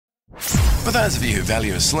For those of you who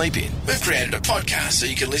value a sleep in, we've created a podcast so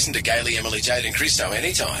you can listen to Gaily, Emily, Jade and Christo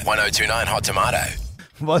anytime. 1029 Hot Tomato.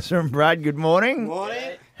 Wazza and Brad, good morning.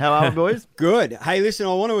 Morning. How are we, boys? Good. Hey, listen,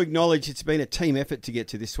 I want to acknowledge it's been a team effort to get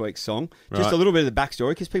to this week's song. Just a little bit of the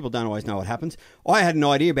backstory, because people don't always know what happens. I had an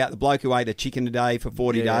idea about the bloke who ate a chicken a day for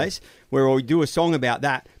 40 days, where we do a song about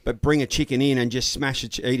that, but bring a chicken in and just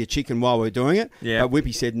eat a chicken while we're doing it. Yeah. But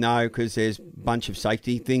Whippy said no, because there's a bunch of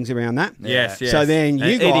safety things around that. Yes. So then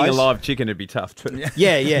you guys... Eating a live chicken would be tough too.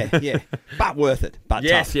 Yeah. But worth it. But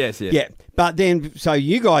tough. Yes. Yeah. But then, so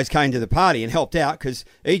you guys came to the party and helped out because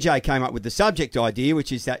EJ came up with the subject idea,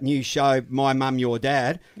 which is that new show, My Mum, Your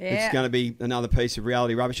Dad. Yeah. It's going to be another piece of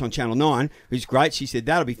reality rubbish on Channel 9, who's great. She said,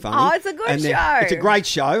 that'll be funny. Oh, it's a good show. It's a great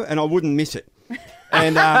show, and I wouldn't miss it.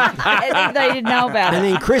 And They didn't know about and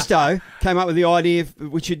it. then Christo came up with the idea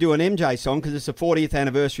we should do an MJ song because it's the 40th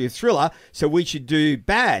anniversary of Thriller, so we should do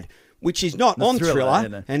Bad, which is not on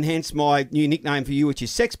Thriller, and hence my new nickname for you, which is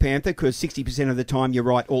Sex Panther, because 60% of the time you're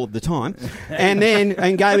right all of the time.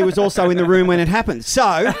 And Gaily was also in the room when it happened.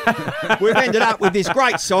 So we've ended up with this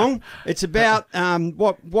great song. It's about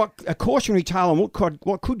what a cautionary tale on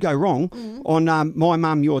what could go wrong on My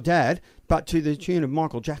Mum, Your Dad, but to the tune of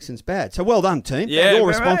Michael Jackson's Bad. So well done, team. Yeah, you're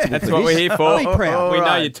responsible that's for what this. we're here for. Be proud. We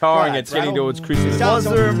know you're tiring. Right, It's getting rattle. towards Christmas.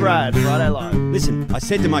 Wazza and Brad, Friday Live. Listen, I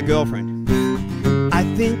said to my girlfriend, I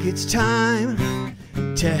think it's time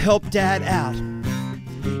to help Dad out.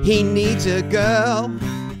 He needs a girl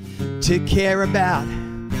to care about,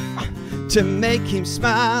 to make him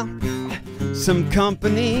smile, some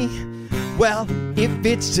company. Well, if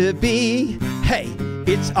it's to be, hey,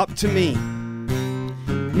 it's up to me.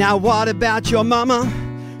 Now what about your mama?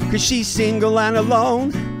 'Cause she's single and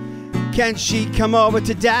alone. Can she come over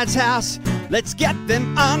to Dad's house? Let's get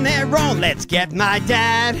them on their own. Let's get my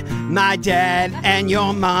dad and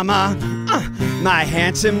your mama. My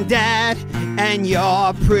handsome dad and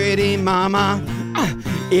your pretty mama.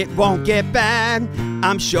 It won't get bad.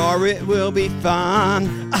 I'm sure it will be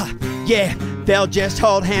fun. Yeah, they'll just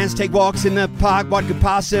hold hands, take walks in the park. What could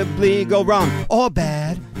possibly go wrong or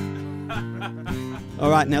bad? All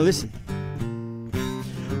right, now listen.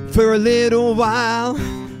 For a little while,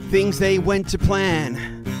 things they went to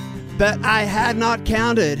plan, but I had not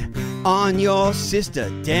counted on your sister,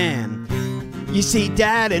 Dan. You see,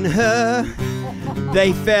 Dad and her,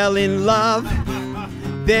 they fell in love.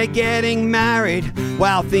 They're getting married.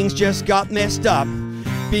 Wow, things just got messed up.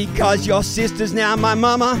 Because your sister's now my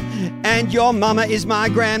mama, and your mama is my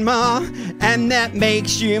grandma, and that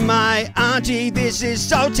makes you my auntie. This is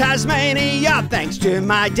so Tasmania. Thanks to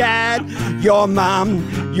my dad, your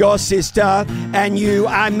mum, your sister, and you,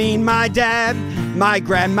 I mean my dad, my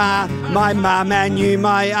grandma, my mum, and you,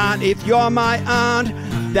 my aunt. If you're my aunt,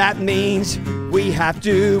 that means we have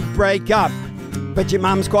to break up. But your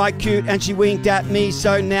mum's quite cute and she winked at me,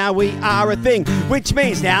 so now we are a thing. Which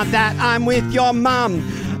means now that I'm with your mum,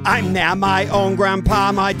 I'm now my own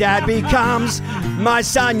grandpa. My dad becomes my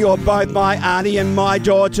son. You're both my auntie and my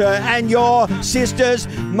daughter, and your sister's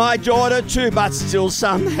my daughter too, but still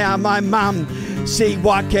somehow my mum. See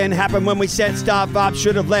what can happen when we set stuff up.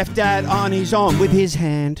 Should have left Dad on his own with his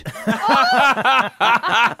hand.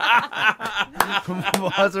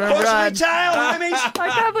 Wazza and Brad. I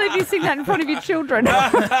can't believe you sing that in front of your children.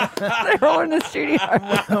 They're all in the studio.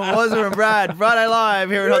 Wazza and Brad, Friday Live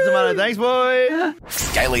here at Hot Tomato. Thanks,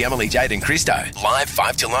 boys. Gaily, Emily, Jade and Christo. Live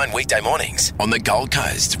 5 till 9 weekday mornings on the Gold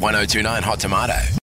Coast. 1029 Hot Tomato.